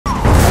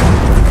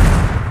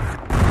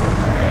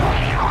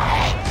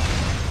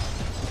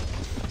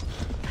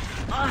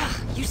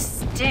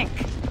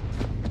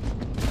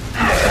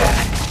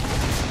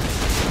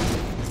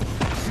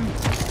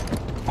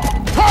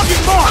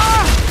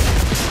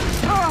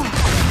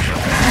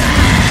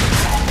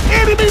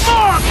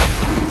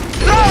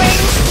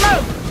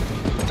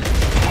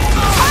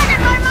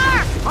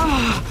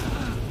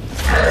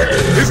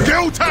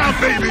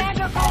baby!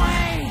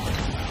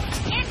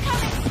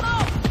 Incoming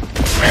smoke!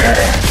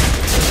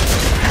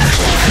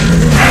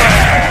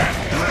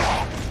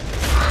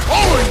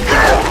 Oh,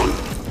 yeah!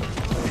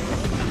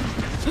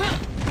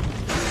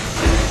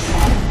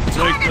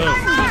 Take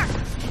that.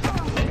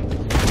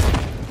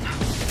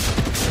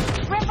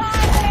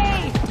 Revive me!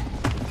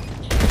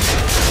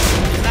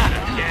 Not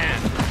again.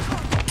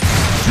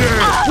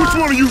 Yeah, which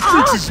one of you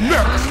freaks is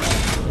next?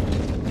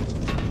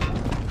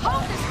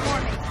 Hold this for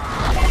me!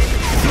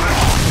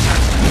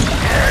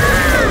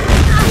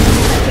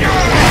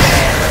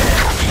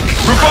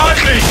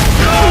 Revive me!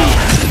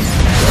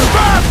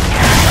 Revive!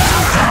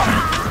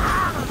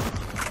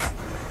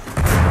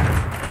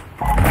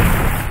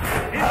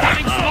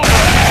 Incoming smoke!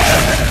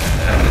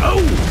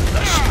 Oh,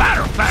 the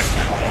spatter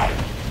factor!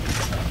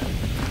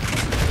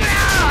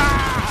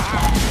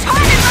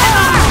 Target my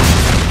mark!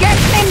 Get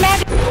me med...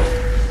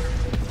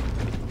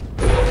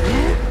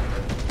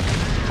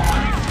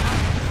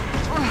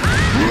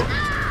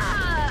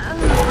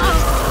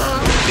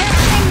 Get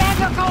me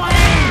medical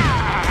aid!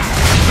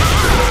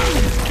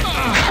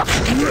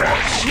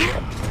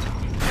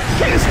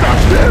 Can't stop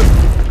this!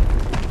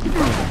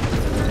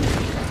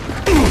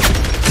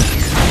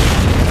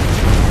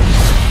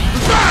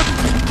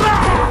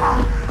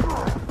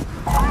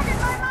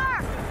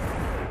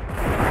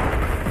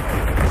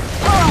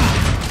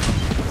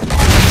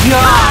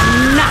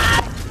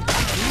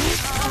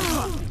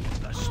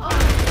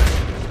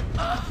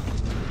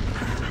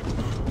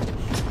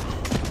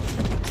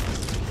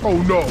 Oh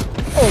no!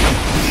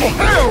 Oh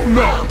hell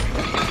no!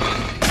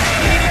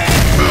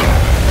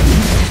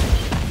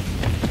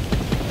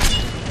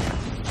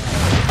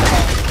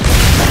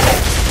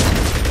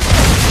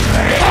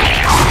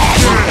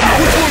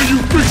 Which one of you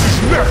freaks is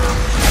next?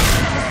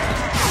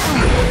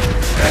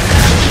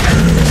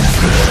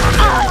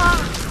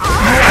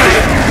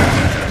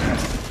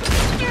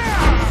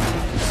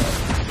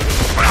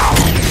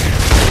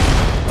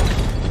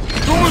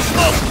 Door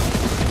smoke!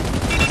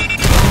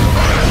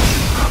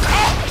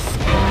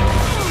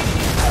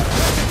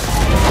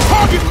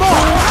 Target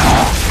mark!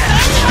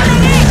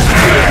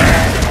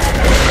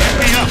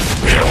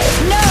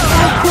 No!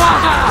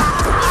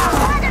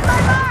 Target my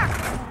mark!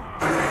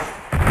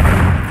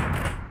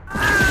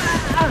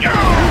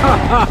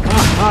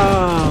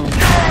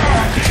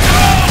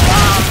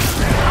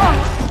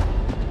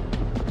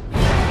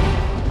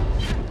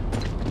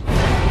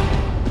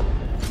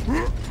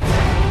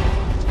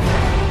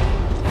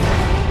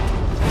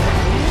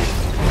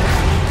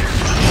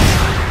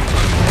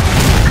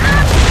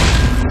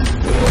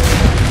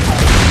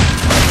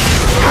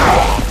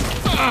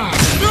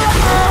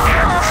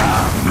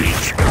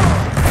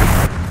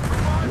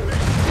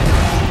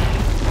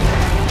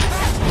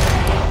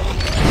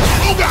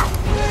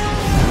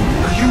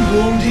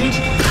 Wounded?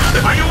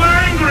 Are you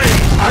angry?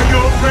 Are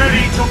you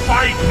ready to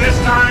fight this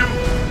time?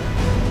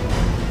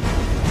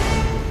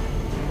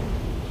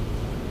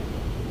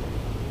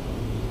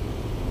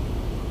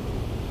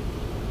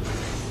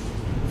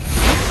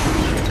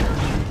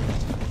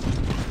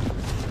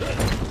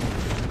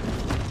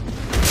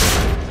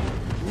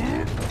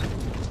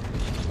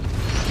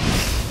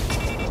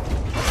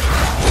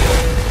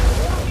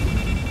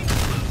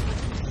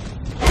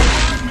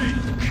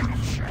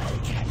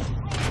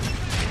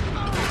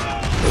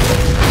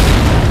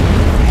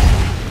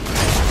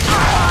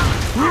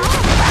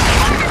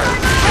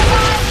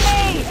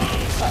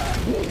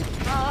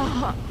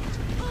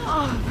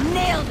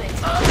 Nailed it!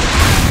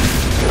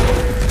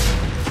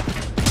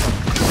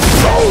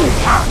 Oh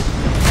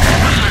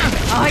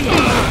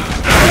yeah!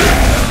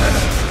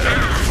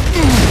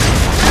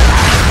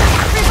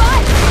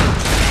 Revive!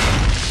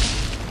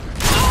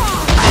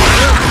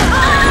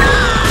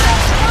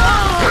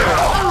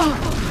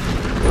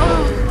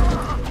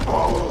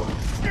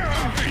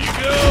 Here you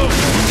go!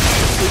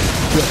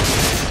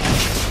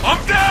 I'm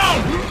down!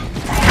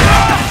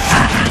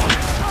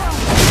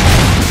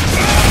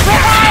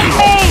 Revive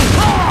me!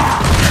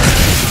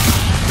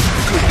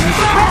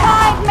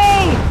 Revive me!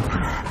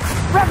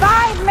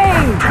 Revive me!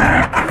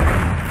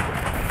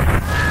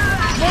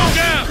 Slow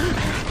down!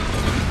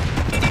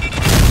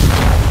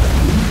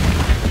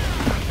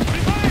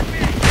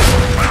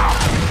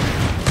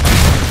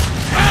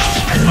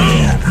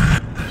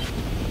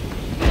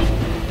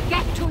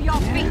 Get to your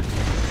feet!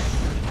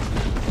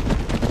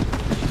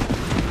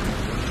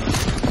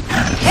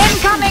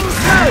 Incoming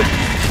smoke!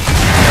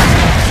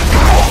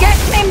 Get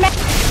me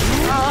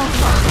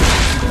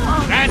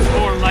That's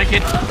more like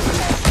it!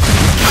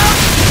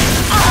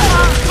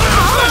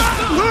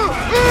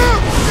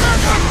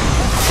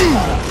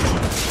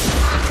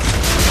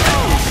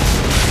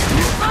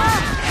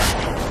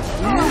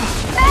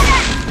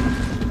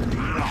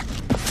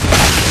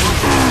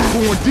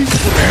 Going deep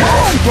for the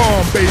long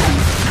bomb, baby!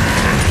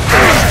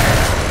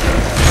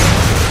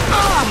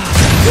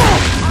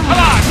 Come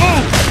on,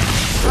 move!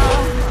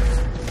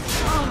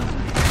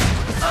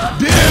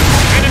 Dead!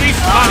 Enemy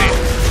spotted!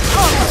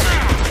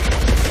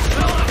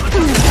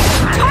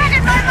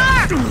 target my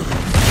mark!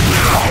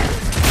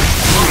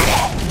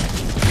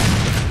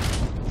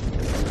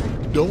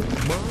 Don't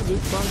mind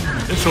if I...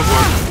 This'll work.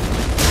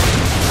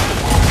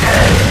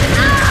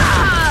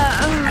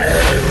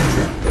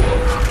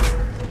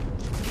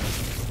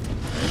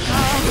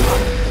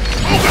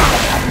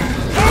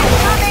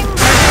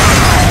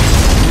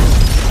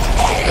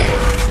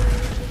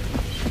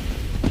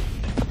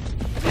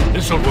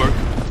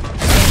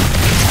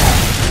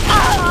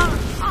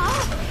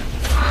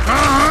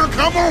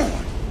 Come on!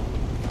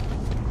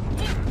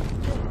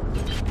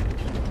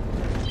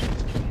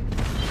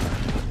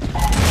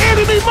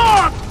 Enemy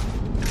mark!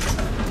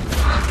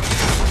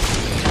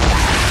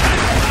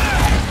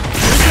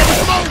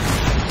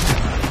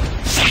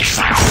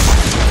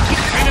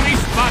 Enemy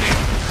spotted!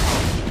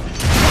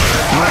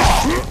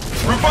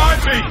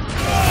 Revive me!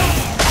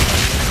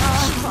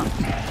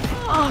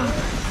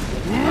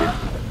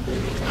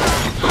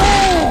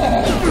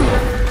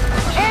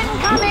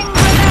 Incoming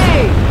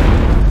grenade!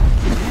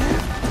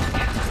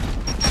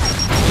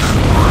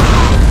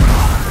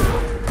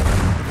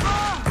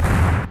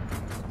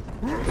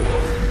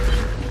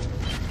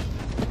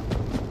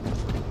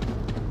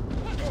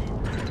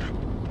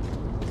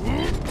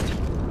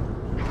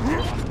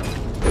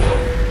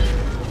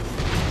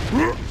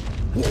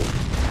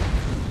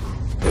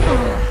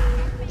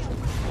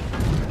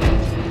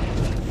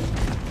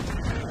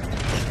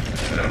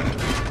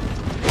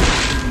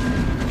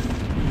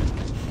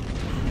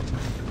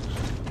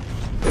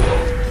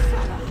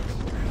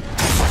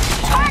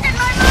 Target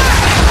my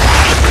mark!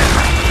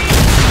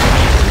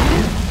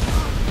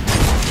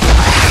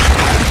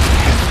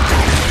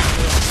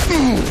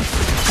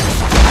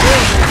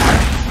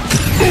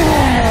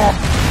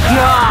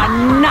 You're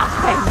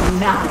nothing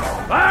now!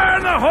 Fire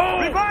in the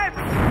hole! Revive!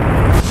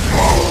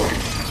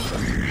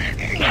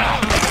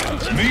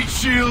 Meat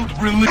shield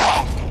release!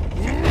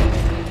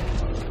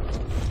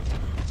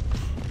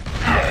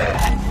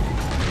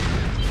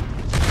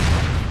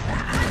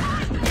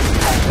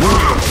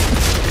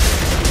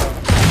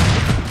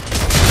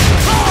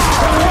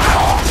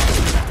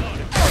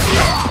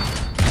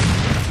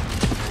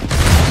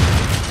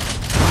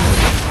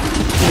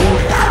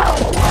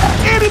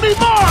 Enemy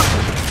mark!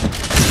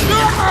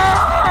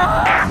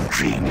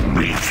 Empty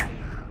meat!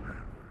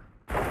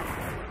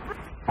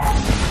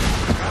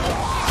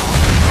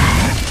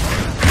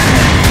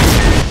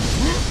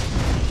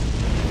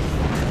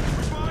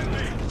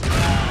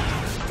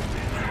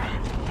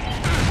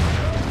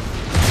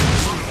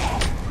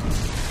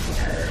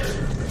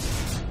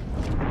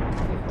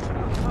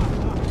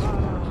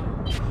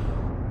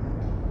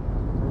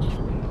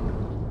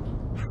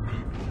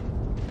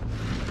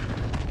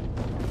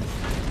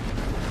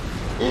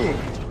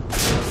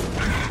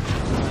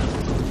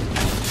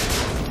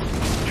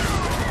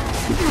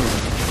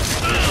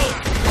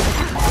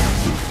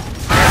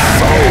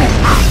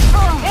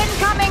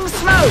 Incoming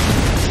smoke!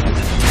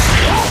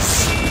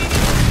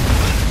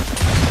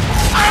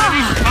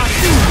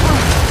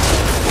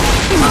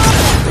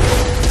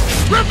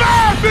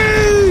 Revive me!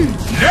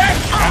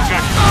 Next!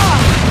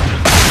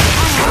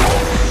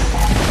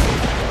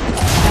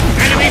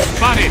 Enemy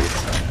spotted!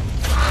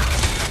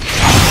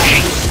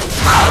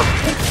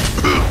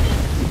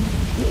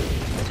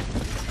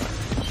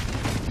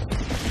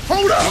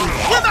 Hold up!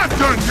 We're not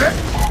done yet!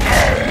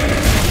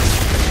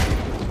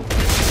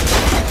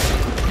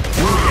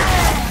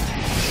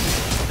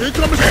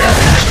 Incoming!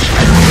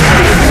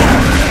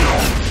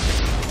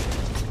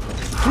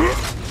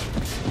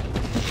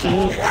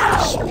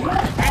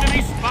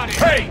 Enemy spotted!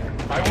 Hey!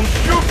 I will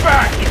shoot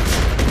back!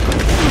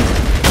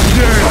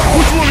 Yeah,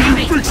 which one of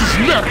you freaks is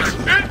next?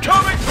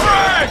 Incoming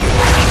frag!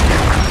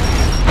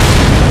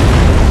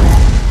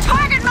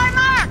 Target my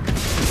mark!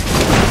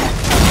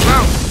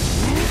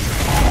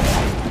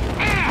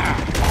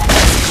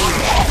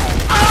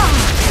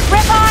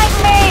 Revive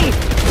me!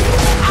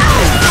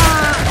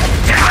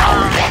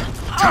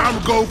 Time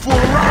to go for a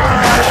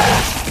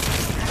ride!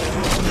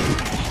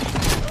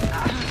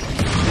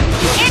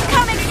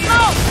 Incoming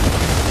smoke!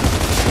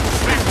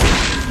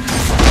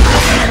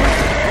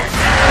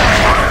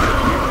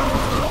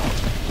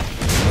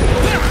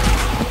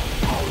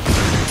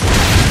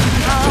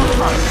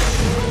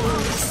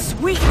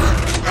 Sweet!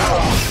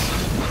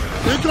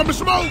 Incoming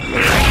smoke!